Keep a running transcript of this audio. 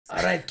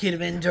All right, Kid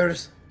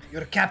Avengers,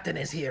 your captain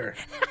is here.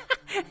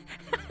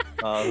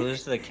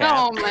 Who's the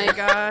captain? Oh my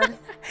god.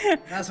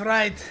 That's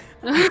right.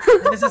 And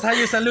this is how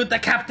you salute the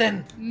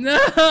captain.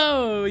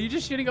 No, you're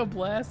just shooting a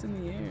blast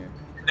in the air.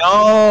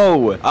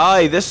 No!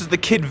 Aye, this is the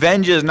Kid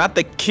Vengers, not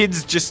the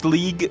Kids Just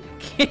League.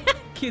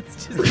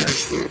 Kids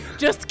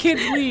just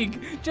Kids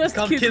League. Just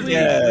Kids League.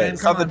 Yeah,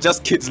 it's not the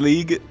Just Kids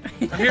League.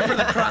 I'm here for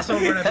the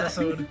crossover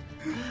episode.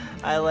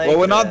 I like. Well,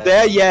 we're not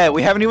there yet.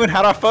 We haven't even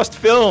had our first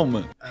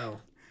film. Oh.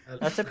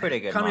 That's a pretty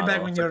good Call me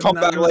back when you're Come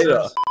back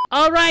later.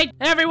 All right,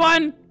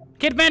 everyone.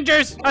 Kid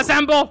Vengers,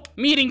 assemble.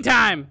 Meeting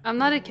time. I'm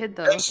not a kid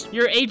though. Yes.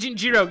 You're Agent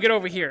Jiro. Get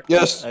over here.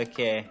 Yes.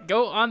 Okay.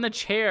 Go on the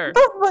chair.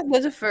 Oh,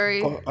 there's a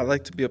furry. Oh, I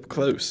like to be up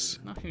close.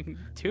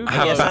 Too I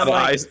have guess bad I'm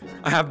like- eyes.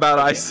 I have bad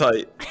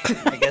eyesight.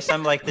 I guess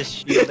I'm like the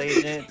shield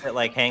agent that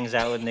like hangs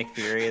out with Nick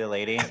Fury, the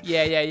lady.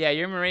 Yeah.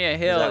 You're Maria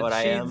Hill. that what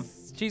I am?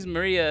 She's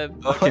Maria.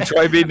 Oh, can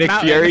Troy be Nick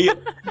Fury?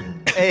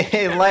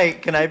 Hey,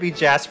 like, can I be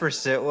Jasper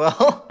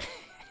Sitwell?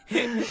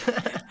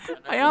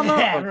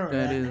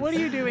 Ayamo, what are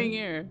you doing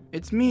here?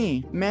 It's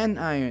me, Man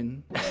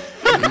Iron.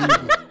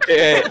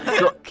 Yeah,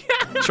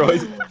 Troy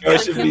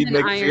should be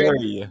Nick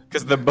Fury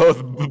because they're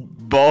both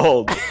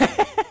bald.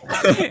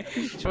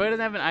 Troy doesn't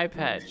have an eye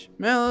patch.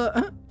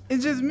 Mel,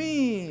 it's just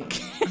me.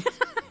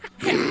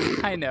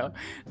 I know.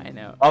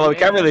 Although we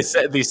can't really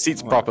set these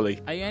seats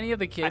properly. Are you any of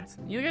the kids?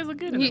 You guys look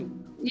good in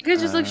them. You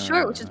guys just look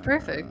short, which is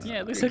perfect.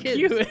 Yeah, it looks You're so kids.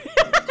 cute.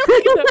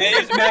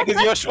 It's mad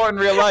because you're short in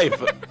real life.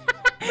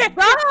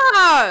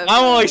 Stop!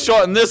 I'm only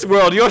short in this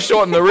world. You're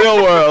short in the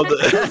real world.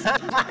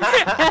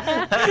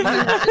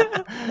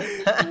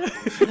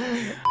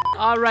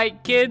 All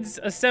right, kids,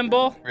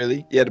 assemble.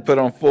 Really? You had to put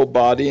on full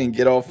body and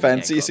get all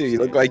fancy go so you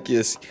look like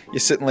you're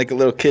sitting like a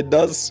little kid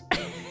does?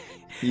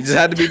 You just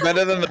had to be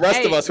better than the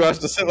rest of us who has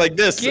to sit like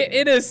this. Get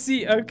in a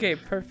seat. Okay,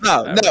 perfect.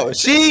 No,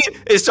 she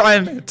is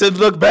trying to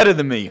look better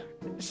than me.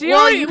 She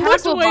Well, already you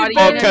looks have a way body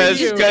better image. than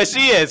you. Because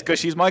she is, because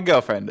she's my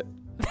girlfriend.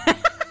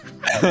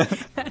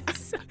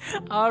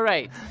 All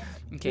right.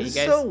 Okay, This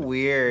you is guys. so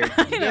weird.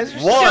 You guys are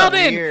so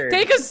Sheldon, weird.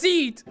 take a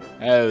seat.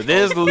 Oh,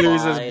 this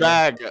loser's fine.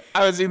 back. I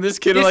haven't seen this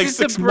kid in like is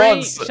 6 the brain.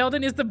 months.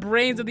 Sheldon is the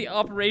brains of the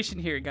operation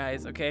here,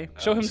 guys. Okay,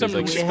 show him so some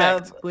he's like,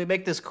 respect. Can we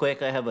make this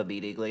quick? I have a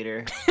meeting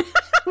later.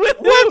 With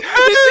who?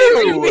 This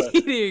is your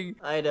meeting.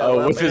 I know. Oh,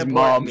 I'm with an his important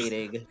mom.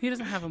 Meeting. He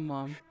doesn't have a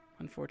mom,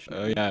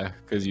 unfortunately. Oh yeah,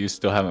 because you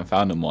still haven't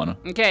found him, Mona.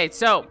 Okay,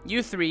 so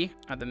you three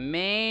are the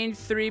main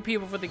 3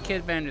 people for the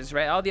Kid Vendors,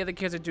 right? All the other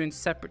kids are doing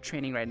separate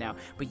training right now,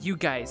 but you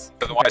guys.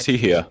 Why is he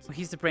here? Well,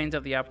 he's the brains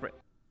of the opera.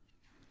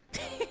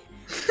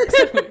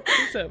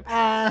 What's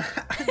up?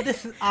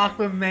 This is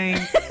awkward,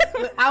 man.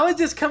 I was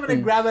just coming to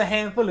grab a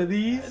handful of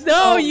these.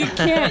 No, you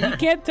can't. You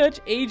can't touch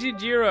Agent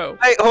Jiro.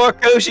 Hey,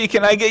 Horikoshi,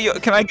 can I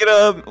get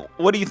a?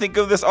 What do you think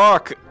of this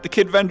arc? The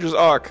Kid Vengers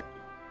arc.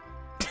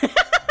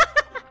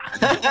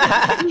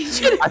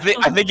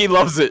 I think he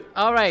loves it.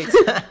 All right.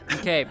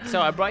 Okay, so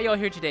I brought you all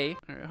here today.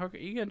 Are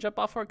you gonna jump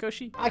off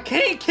Horikoshi? I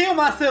can't kill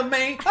myself,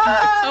 man.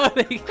 Ah!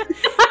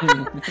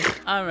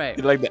 All right.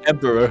 You're like the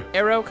Emperor.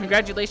 Arrow,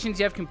 congratulations.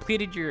 You have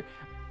completed your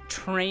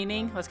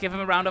training. Let's give him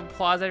a round of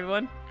applause,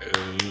 everyone.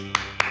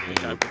 Good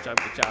job, good job,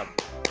 good job.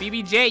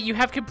 BBJ, you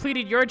have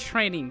completed your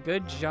training.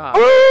 Good job.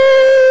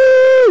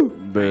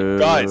 Boo.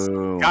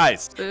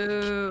 Guys,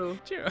 Boo.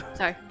 Jiro,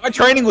 Sorry. my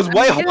training was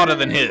way harder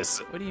than his.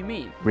 what do you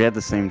mean? We had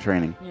the same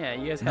training. Yeah,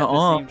 you guys have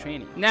the same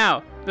training.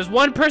 Now, there's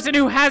one person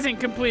who hasn't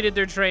completed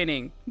their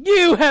training.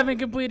 You haven't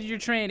completed your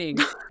training.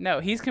 No,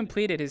 he's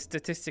completed his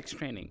statistics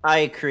training.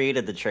 I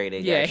created the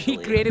training. Yeah, actually.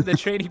 he created the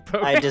training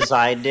program. I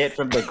designed it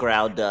from the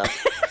ground up.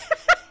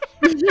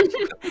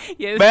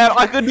 Yeah, Man,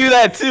 I could do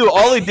that too.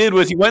 All he did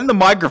was he went in the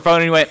microphone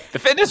and he went, the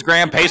fitness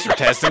gram pacer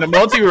test and a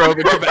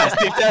multi-aerobic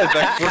capacity test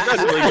that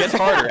progressively gets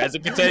harder as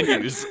it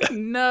continues.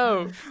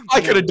 No.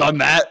 I could have done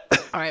that.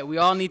 All right, we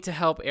all need to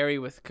help Eri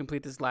with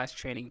complete this last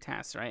training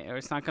task, right? Or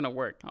it's not gonna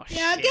work. Oh,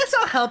 Yeah, I shit. guess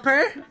I'll help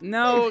her.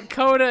 No,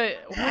 Coda,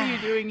 what are you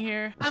doing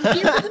here? I'm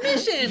here for the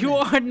mission. You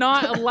are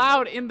not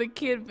allowed in the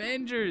Kid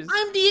Vengers.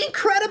 I'm the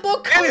incredible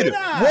Dude,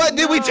 Coda. what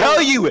did we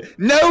tell you?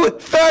 No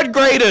 3rd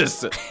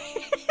graders.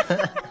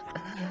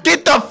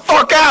 Get the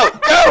fuck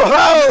out. Go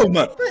home.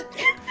 But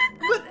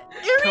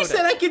Eri Coda.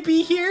 said I could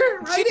be here,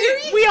 right,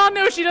 Eri? We all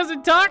know she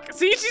doesn't talk.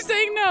 See, she's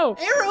saying no.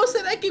 Arrow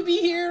said I could be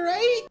here,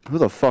 right? Who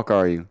the fuck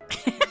are you?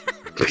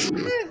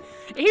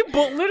 He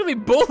literally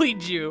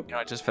bullied you. You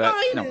know, just for that.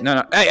 Fine.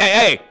 No.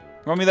 Hey.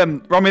 Run me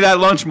that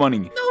lunch money.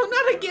 No,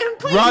 not again,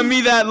 please. Run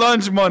me that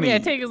lunch money. Yeah,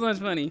 take his lunch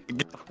money.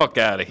 Get the fuck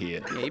out of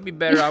here. Yeah, you'd be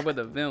better off with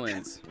the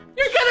villains.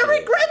 You're gonna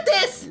regret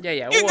this.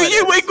 Yeah, You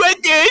what? regret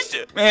this?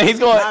 Man, he's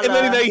going. Nah, If nah.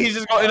 anything, he's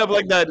just going to end up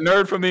like that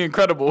nerd from The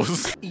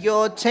Incredibles.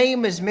 Your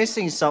team is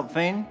missing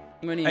something.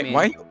 What do you Hey, mean?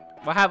 why?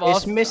 I have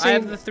It's I missing-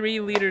 have the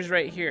 3 leaders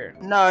right here.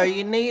 No,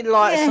 you need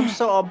like some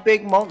sort of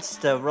big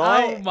monster,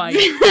 right? Oh my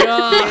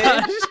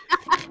gosh.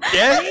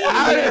 Get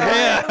out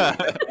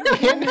of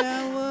here!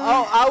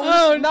 Oh, I was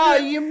Oh, no, no.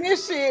 you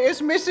miss it.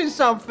 It's missing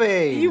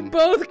something. You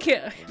both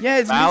can't. Yeah,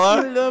 it's Mala,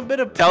 missing a little bit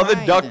of Tell the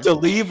pride. duck to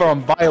leave or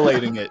I'm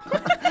violating it.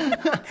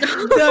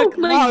 Oh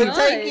my Oh, god.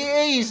 take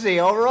it easy,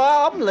 all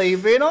right? I'm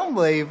leaving.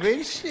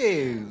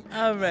 Shoot.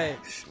 All right.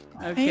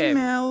 Hey, Okay.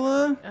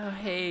 Mala. Oh,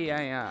 hey,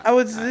 I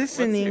was what's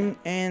listening,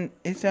 and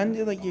it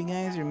sounded like you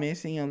guys are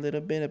missing a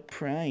little bit of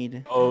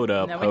pride. Hold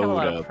up, No, we have a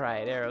lot hold of up.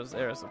 pride. Arrow's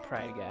a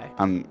pride guy.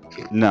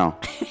 No.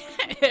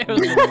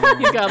 Arrow's,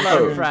 he's got a lot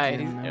of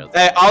pride. Arrow's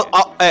Hey, a pride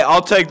guy.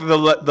 I'll take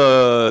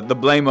the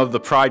blame of the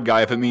pride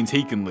guy if it means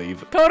he can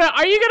leave. Coda,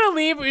 are you gonna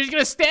leave or are you just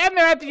gonna stand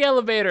there at the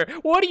elevator?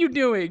 What are you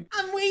doing?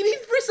 I'm waiting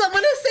for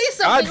someone to say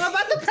something. I'm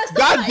about to press the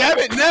God button. damn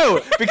it,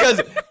 no!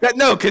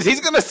 Because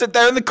he's gonna sit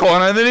there in the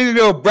corner and then he's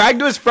gonna go brag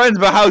to his friends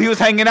about how he was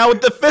hanging out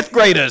with the 5th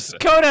graders.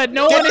 Coda,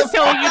 no Get one is the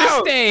telling fuck you to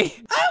out. stay.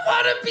 I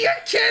want to be a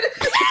kid.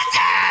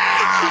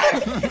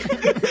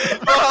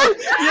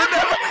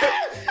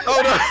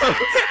 Oh no!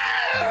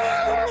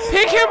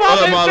 Pick him up Hold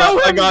on, and Mala, throw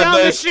I him got down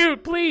the this.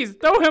 chute, please.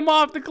 Throw him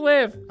off the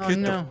cliff. Oh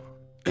no.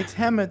 It's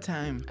hammer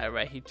time. All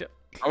right, he.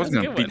 I was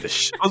That's a gonna good beat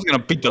one. I was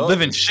gonna beat the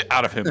living shit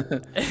out of him.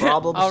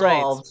 Problem All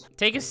right, solved.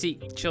 take a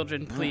seat,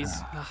 children, please.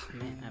 Oh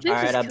man. Just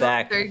Alright, I'm kill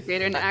back. Third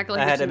grader and act like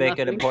I had it's to make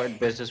an nothing. important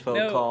business phone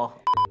No.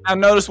 call. Now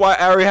notice why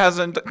Ari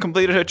hasn't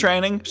completed her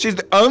training. She's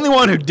the only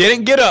one who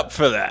didn't get up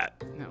for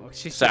that. No,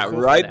 she's Sat too cool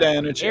right for that. down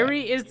in her chair.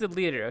 Ari is the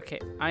leader. Okay,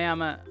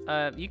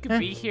 Ayama, you can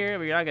be here,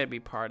 but you're not gonna be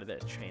part of the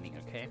training,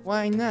 okay?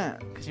 Why not?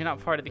 Because you're not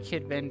part of the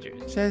Kid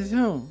Vengers. Says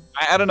who?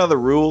 I add another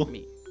rule.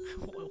 Me.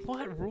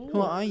 What rule?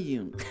 Who are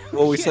you?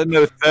 Well, we said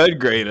no 3rd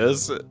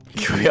graders.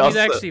 Can we He's also,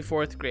 actually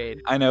 4th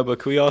grade. I know, but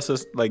can we also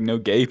like no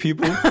gay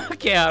people?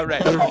 Okay, all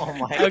right. Oh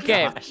my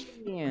Okay. gosh.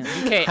 Yeah.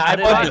 Okay, How I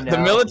did bought. I The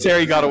know?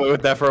 military got away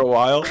with that for a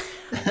while.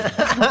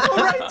 All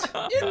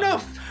right,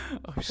 enough.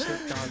 Oh shit,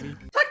 Dobby.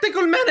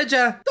 Tactical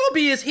manager,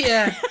 Dobby is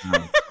here.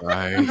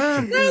 Right.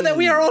 Now that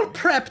we are all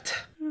prepped.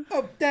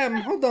 Oh, damn,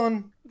 hold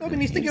on. Dobby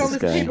needs to get on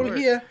this This guy. table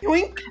here.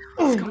 Yoink.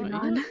 What's going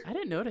on? I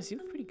didn't notice. You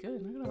look pretty good.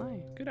 Not gonna lie.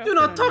 Good Do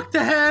not outfit. talk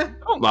to her.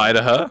 Don't lie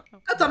to her.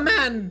 That's a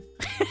man.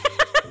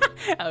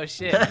 Oh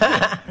shit.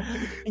 I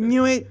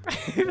knew it.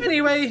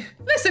 Anyway,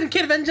 listen,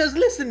 Kid Avengers,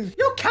 listen.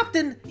 Your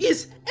captain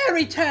is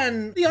Eri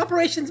To. The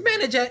operations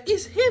manager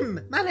is him,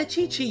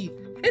 Malachichi.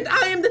 And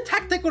I am the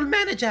tactical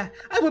manager.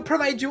 I will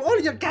provide you all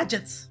your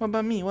gadgets. What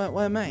about me? What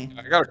am I?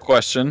 I got a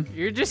question.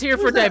 You're just here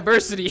for Who's that?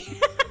 diversity.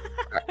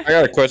 I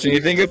got a question. You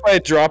think if I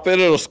drop it,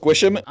 it'll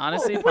squish him?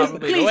 Honestly, wait, probably.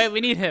 please. But wait,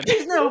 we need him.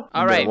 Please no.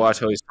 All right. Watch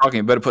how he's talking.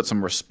 You better put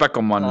some respect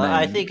on my name.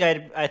 I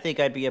think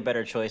I'd be a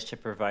better choice to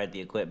provide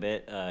the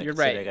equipment. You're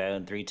right. considering I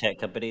own 3 tech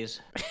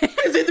companies. Shut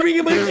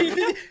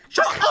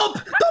up!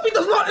 Dobby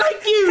does not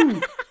like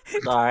you!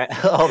 Sorry.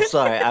 Oh, I'm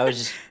sorry. I was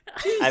just.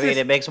 I mean,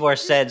 it makes more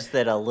sense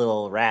than a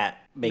little rat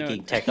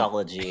making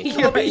technology.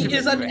 Dobby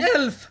is an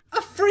elf,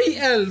 a free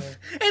elf.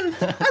 And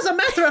as a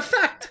matter of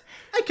fact,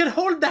 I can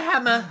hold the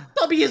hammer.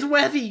 Dobby is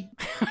worthy.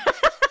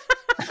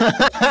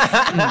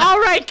 All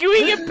right, can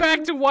we get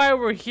back to why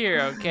we're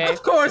here, okay?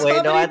 Of course, Wait,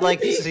 no, Dobby I'd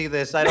like to Boopy. see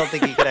this. I don't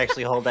think you could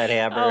actually hold that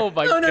hammer. Oh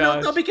my No,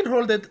 gosh. Dobby can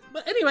hold it.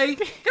 But anyway,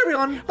 carry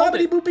on. Hold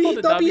Dobby it, Boopy, hold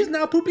it, Dobby Dobby. is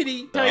now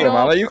poopity. Tell Hey, you all-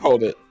 Mala, you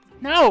hold it.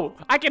 No,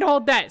 I can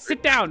hold that.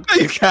 Sit down.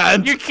 You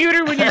can't. You're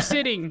cuter when you're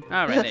sitting.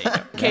 All right, there you go.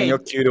 Man, Okay. you're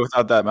cuter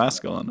without that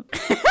mask on.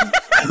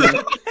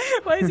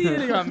 Why is he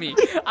hitting on me?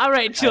 All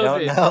right, I don't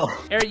children. know.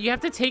 Eric, you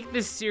have to take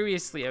this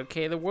seriously,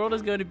 okay? The world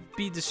is going to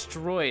be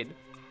destroyed.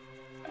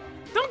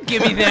 Don't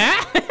give me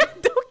that.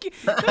 don't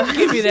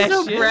give me that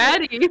so shit.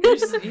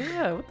 bratty.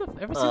 Yeah, what the?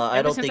 Ever since, I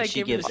ever don't since think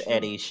she gave her gives the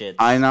any shit.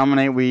 I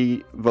nominate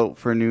we vote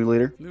for a new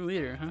leader, new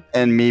leader, huh?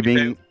 and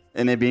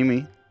it being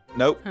me.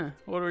 Nope. Huh.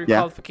 What are your Yeah.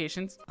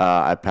 qualifications?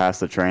 I passed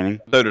the training.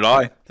 So did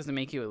I. Doesn't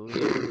make you a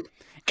leader.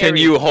 Can Eric,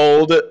 you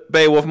hold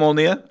Beowulf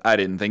Molnir? I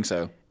didn't think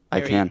so. I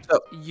Harry, can.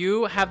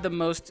 You have the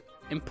most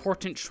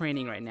important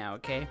training right now,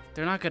 okay?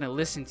 They're not gonna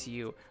listen to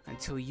you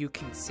until you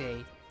can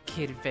say,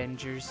 Kid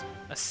Avengers,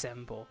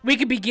 assemble. We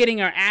could be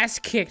getting our ass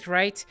kicked,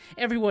 right?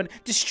 Everyone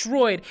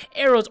destroyed,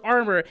 Arrow's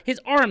armor, his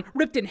arm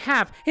ripped in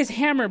half, his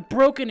hammer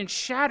broken and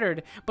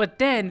shattered. But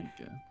then,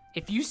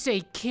 if you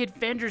say Kid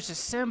Avengers,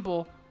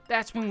 assemble,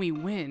 that's when we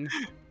win.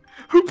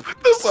 Who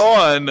put this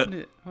on?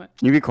 What?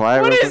 Can you be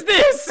quiet? What real is quick?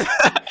 this?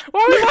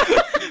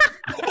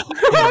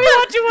 Why are we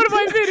watching one of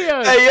my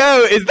videos? Hey,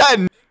 yo, is that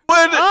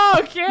one?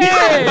 Okay,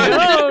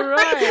 all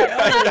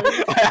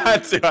right. I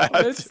had to.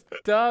 Let's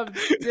stop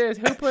this.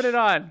 Who put it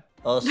on?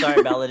 Oh,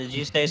 sorry, Bella. Did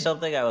you say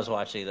something? I was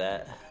watching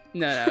that.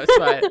 No, it's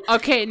fine.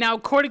 Okay, now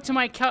according to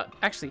my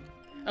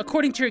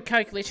according to your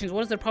calculations,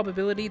 what is the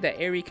probability that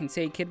Eri can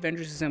say Kid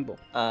Avengers assemble?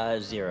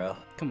 0.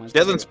 Come on. She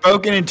hasn't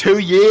spoken in 2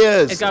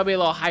 years. It's gotta be a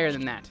little higher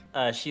than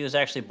that. She was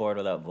actually born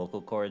without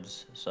vocal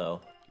cords,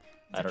 so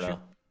I don't know.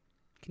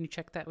 Can you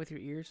check that with your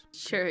ears?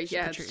 Sure, Just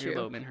yeah, put it's your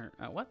true. earlobe in her.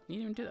 What?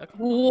 You didn't do that. Okay.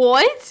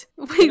 What?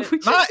 Wait,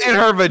 would you Not say in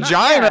her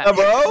vagina, that.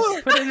 bro.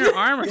 Just put it in her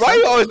arm or Why are something.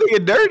 you always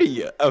thinking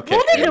dirty? Okay.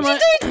 Come on.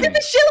 did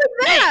the shit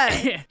like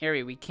that?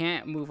 Eri, we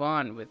can't move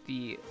on with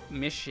the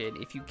mission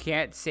if you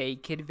can't say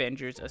Kid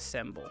Avengers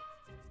assemble.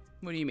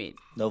 What do you mean?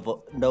 No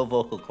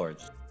vocal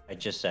cords. I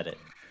just said it.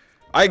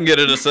 I can get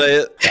her to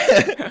say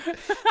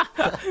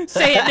it.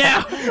 Say it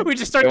now. We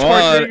just start Come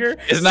on. torturing her.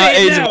 It's not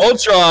Age of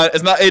Ultron.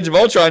 It's not Age of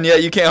Ultron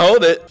yet. You can't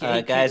hold it.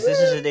 Guys, this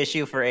is an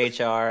issue for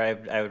HR.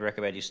 I would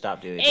recommend you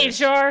stop doing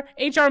this.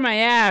 HR my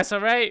ass, all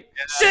right?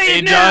 Say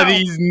it now.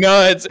 these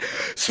nuts.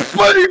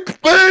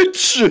 Speak,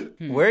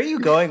 bitch. Where are you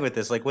going with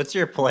this? Like, what's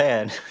your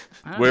plan?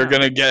 We're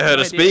going to get her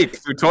to speak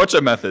through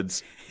torture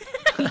methods.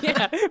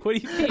 Yeah, what do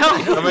you think?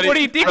 What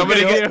do you think we're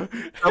gonna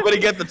do? Somebody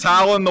get the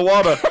towel in the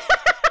water.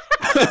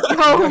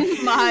 Oh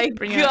my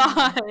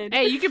god.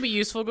 Hey, you can be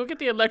useful. Go get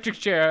the electric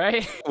chair, all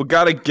right? We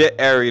gotta get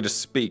Eri to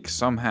speak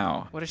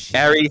somehow. What is she?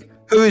 Eri,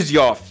 who's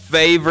your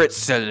favorite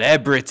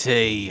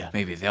celebrity?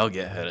 Maybe they'll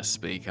get her to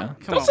speak, huh?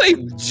 Don't say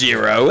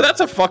Jiro.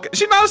 That's a fucking.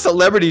 She's not a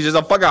celebrity. She's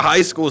a fucking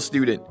high school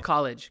student.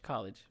 College.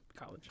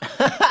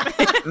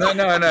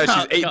 No.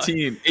 She's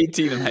 18.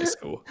 18 in high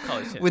school.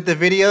 College. With the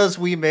videos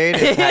we made,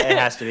 it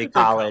has to be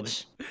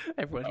college.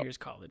 Everyone here is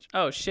college.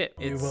 Oh shit!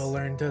 You will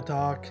learn to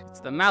talk. It's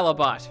the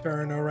Malabot.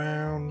 Turn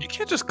around. You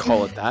can't just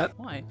call it that.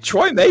 Why?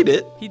 Troy made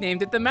it. He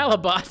named it the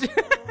Malabot.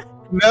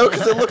 No,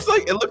 because it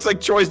looks like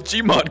Troy's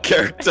Gmod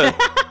character.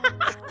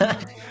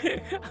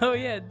 Oh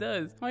yeah, it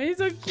does. Oh, he's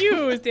so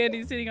cute,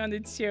 standing sitting on the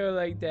chair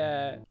like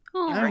that.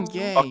 I'm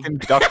gay. Fucking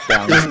duck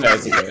down this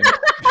guy's again.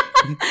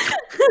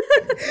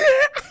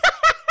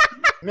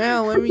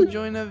 Mel, let me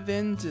join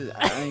Avengers.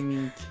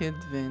 Kid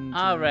Avengers.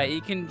 All right,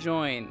 you can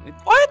join.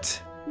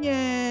 What?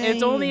 Yay.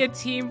 It's only a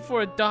team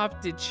for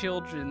adopted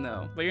children,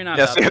 though. But you're not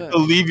Yes, you adopted. have to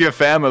leave your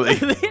family.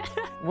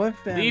 What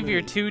family? Leave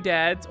your 2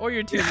 dads or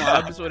your 2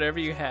 moms, whatever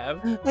you have.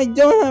 I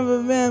don't have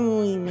a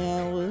family,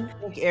 Mel. I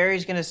think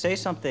Eri's gonna say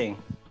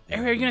something.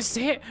 Are you gonna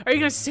say it? Are you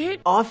gonna say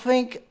it? I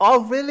think I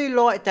really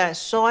like that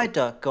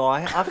cider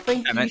guy. I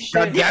think you should.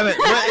 God damn it!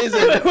 What is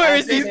it? Where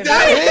is he? He's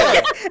not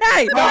here.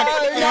 Hey!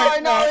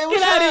 No, it was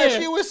Get outta her.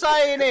 here. She was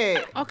saying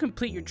it. I'll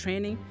complete your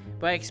training,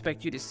 but I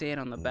expect you to say it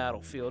on the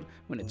battlefield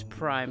when it's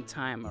prime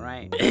time,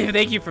 alright?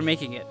 Thank you for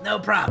making it. No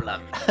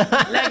problem.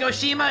 Lego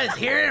Shima is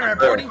here and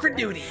reporting for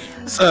duty.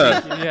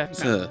 Sir, Yeah.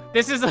 sir.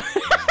 This is a...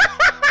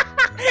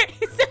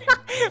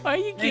 Why are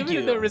you giving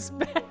him you. the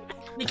respect?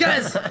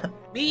 Because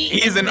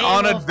He's an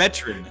honored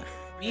veteran.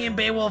 Me and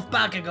Beowulf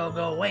Bakugo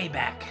go way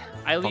back.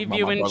 I leave my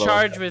you in brother.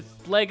 charge with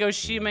Lego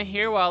Shima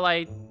here while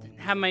I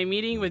have my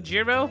meeting with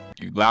Jiro.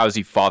 You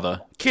lousy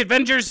father. Kid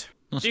Avengers,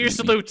 do your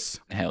salutes.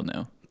 Hell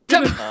no.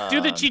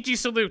 Do the Chi-Chi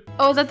salute.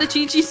 Oh, is that the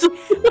Chi-Chi salute?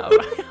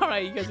 All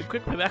right, you guys are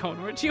quick for that one,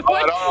 weren't you?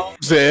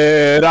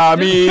 Será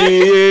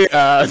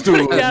mía tu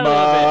Down a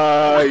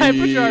little bit.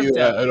 Put your arms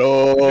down. Put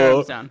your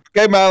arms down.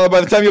 Okay, Marlon, by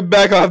the time you're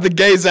back, I'll have the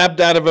gay zapped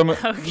out of him.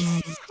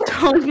 Okay.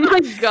 Oh my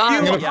I'm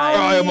god. gonna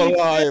cry him For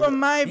alive.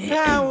 my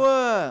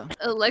power.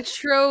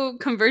 Electro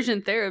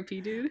conversion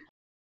therapy, dude.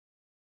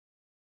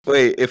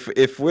 Wait,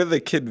 if we're the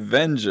Kid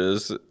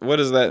Vengers, what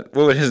is that?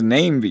 What would his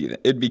name be?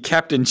 It'd be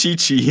Captain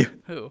Chi-Chi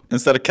Who?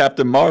 instead of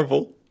Captain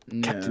Marvel.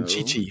 No. Captain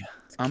Chi-Chi.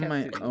 I'm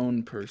my Captain-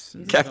 own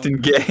person. Captain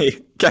Gay.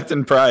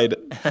 Captain Pride.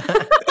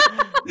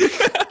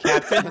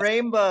 Captain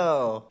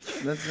Rainbow.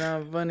 That's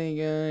not funny,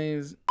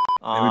 guys.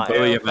 Aw, bully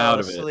Eri him fell out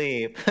of it.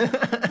 asleep.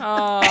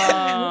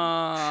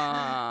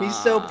 Aww. He's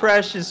so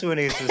precious when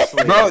he's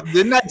asleep. Bro,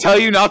 didn't I tell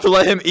you not to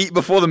let him eat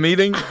before the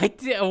meeting? I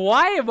did,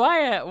 why am I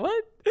at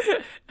what?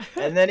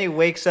 And then he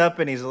wakes up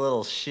and he's a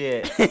little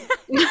shit.